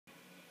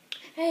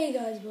Hey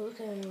guys, what's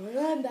going on?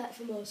 I'm back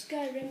for more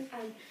Skyrim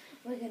and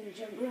we're going to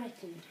jump right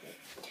into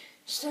it.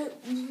 So,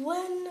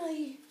 when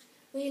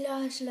we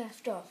last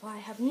left off, I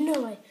have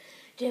no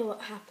idea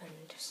what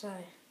happened. So,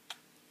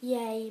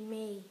 yay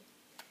me.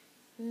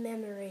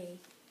 Memory.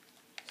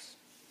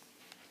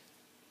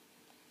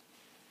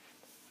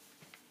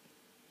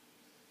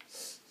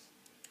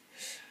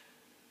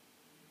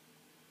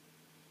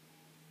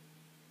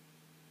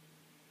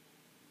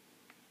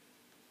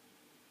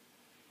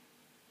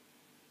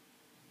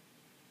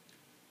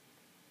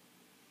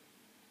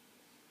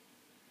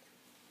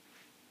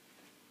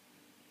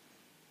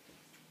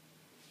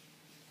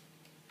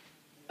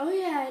 Oh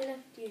yeah, I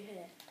left you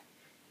here.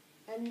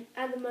 And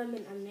at the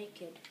moment I'm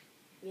naked.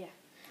 Yeah,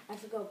 I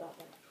forgot about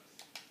that.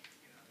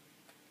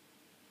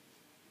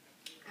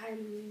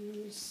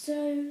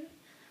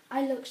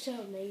 I look so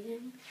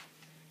amazing.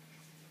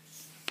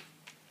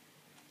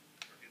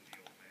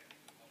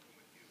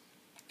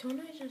 Can't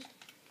I just...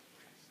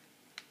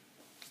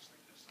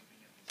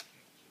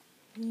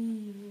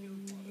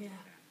 yeah.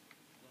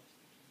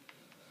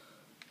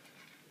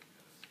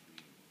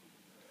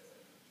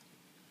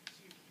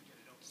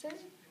 So...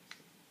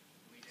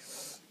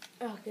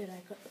 oh good,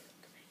 I got the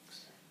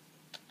cloaks.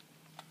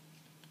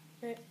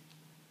 No.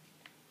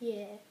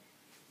 Yeah.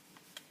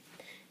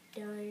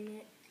 Darn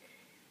it.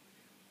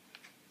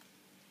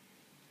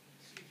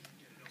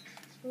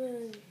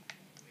 Well,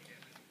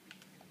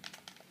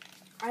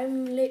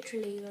 I'm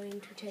literally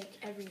going to take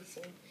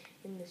everything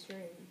in this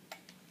room.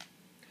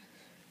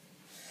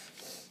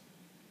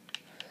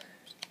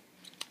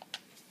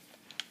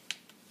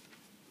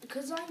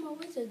 Because I'm a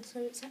wizard,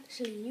 so it's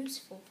actually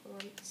useful for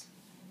once.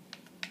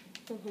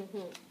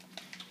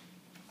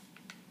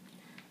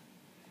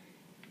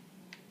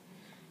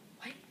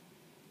 Wait.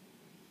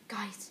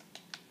 Guys,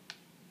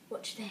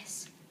 watch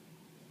this.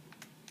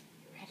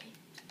 Ready?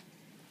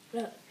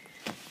 Look.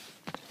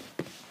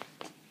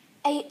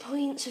 8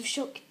 points of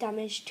shock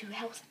damage to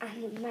health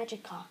and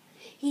magicka.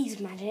 He's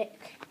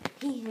magic.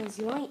 He has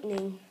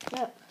lightning.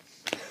 Look.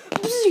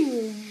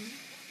 Zoom.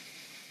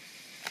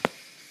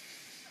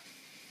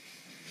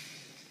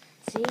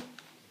 See?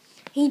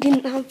 He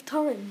didn't have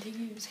time to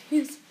use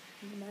his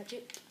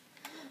magic,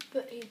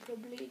 but he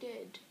probably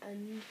did.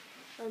 And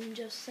I'm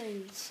just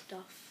saying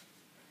stuff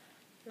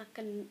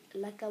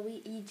like a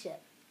wee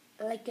Egypt,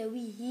 like a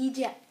wee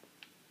Egypt.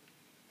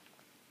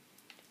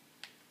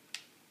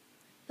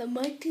 The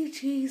mighty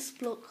cheese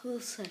block the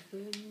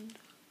second.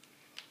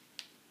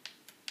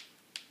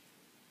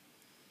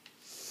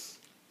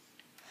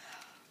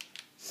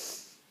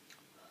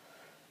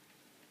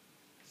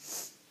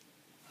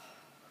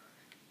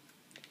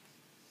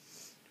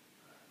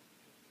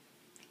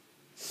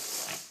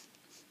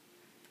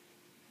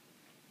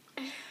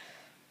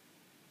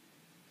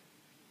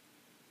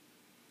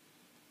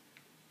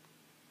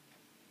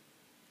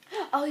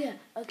 Oh yeah,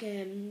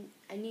 okay,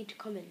 I need to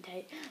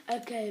commentate.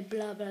 Okay,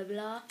 blah blah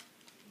blah.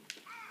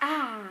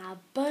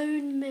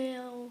 Bone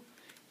meal,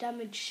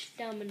 damage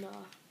stamina.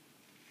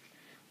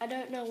 I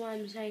don't know why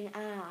I'm saying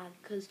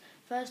because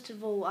first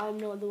of all, I'm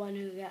not the one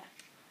who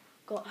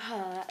got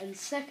hurt, and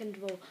second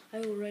of all, I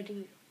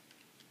already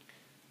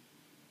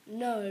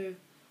know,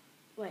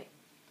 why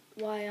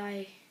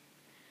I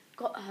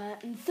got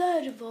hurt, and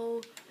third of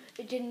all,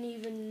 it didn't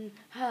even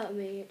hurt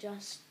me, it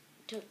just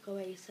took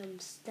away some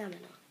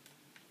stamina.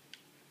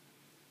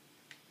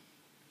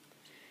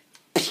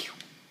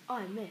 Oh,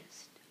 I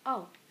missed.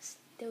 Oh,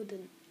 still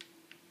didn't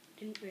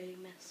really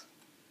miss.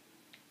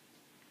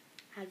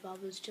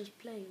 Hadvar was just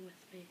playing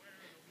with me.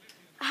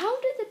 How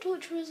did the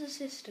torturer's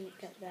assistant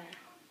get there?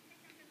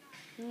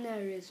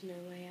 There is no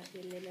way out,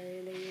 you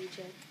little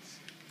agents.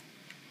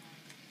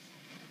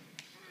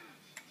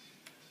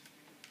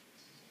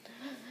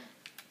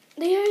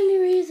 The only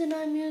reason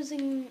I'm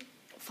using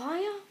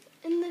fire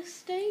in this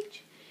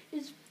stage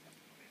is,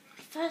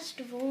 first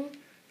of all,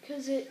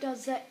 because it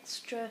does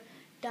extra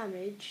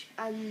damage,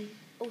 and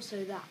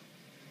also that,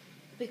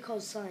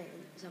 because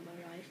science, am I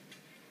right?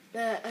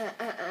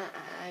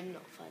 I'm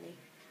not funny.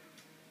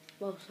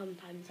 Well,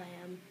 sometimes I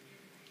am.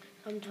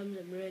 Sometimes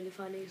I'm really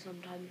funny,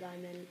 sometimes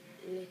I'm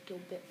a little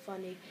bit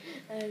funny,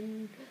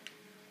 and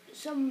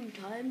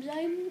sometimes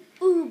I'm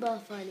uber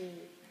funny.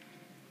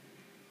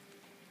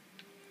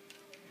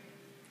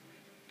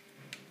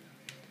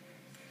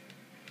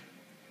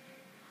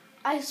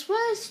 I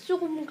swear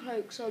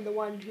Stormcloaks are the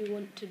ones who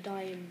want to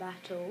die in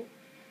battle.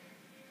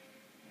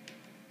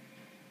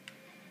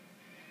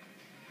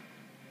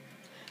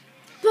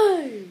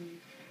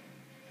 Boom!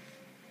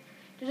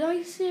 Did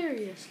I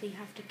seriously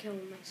have to kill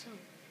myself?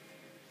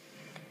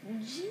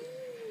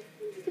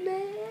 Jeez,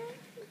 man.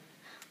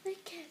 I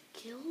can't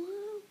kill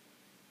them.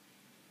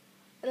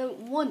 I don't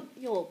want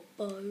your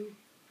bow.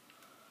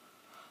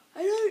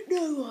 I don't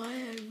know why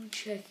I'm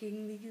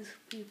checking these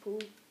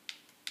people.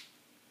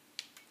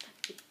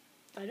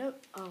 I don't...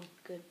 oh,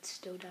 good,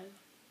 still dagger.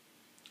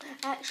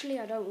 Actually,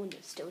 I don't want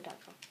a still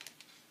dagger.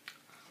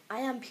 I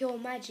am pure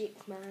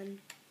magic,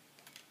 man.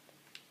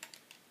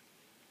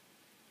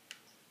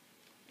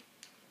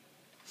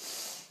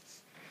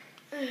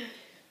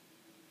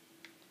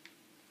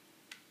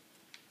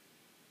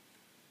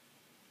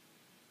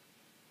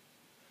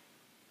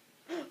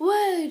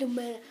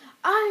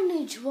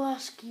 to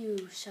ask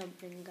you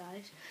something,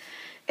 guys.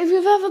 If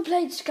you've ever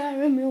played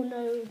Skyrim, you'll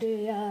know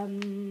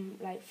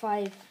the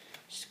 5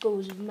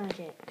 schools of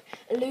magic: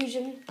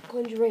 illusion,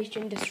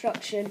 conjuration,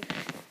 destruction,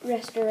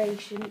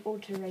 restoration,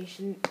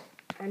 alteration,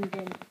 and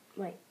then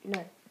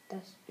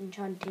that's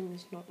enchanting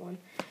is not one.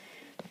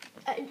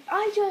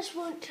 I just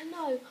want to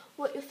know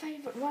what your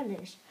favourite one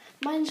is.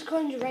 Mine's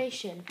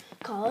conjuration,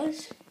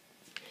 cause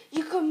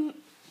you can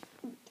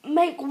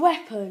make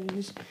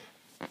weapons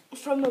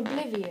from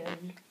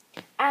oblivion,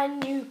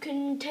 and you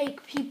can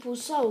take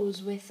people's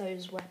souls with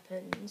those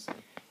weapons.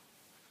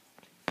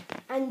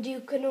 And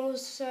you can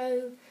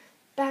also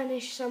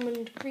banish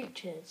summoned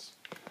creatures.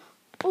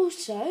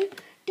 Also,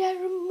 there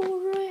are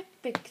more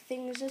epic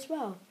things as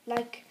well.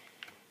 Like,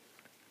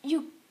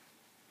 you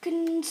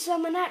can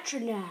summon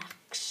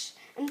Atronachs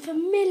and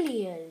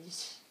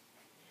familiars.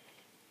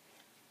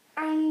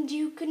 And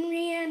you can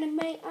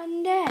reanimate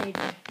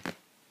undead.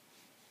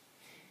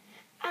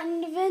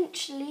 And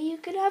eventually you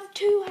could have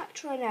 2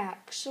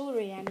 Atronachs or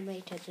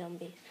reanimated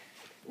zombies.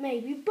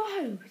 Maybe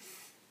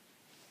both.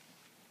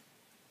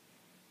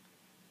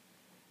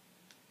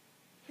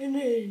 And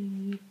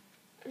then,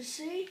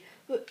 see?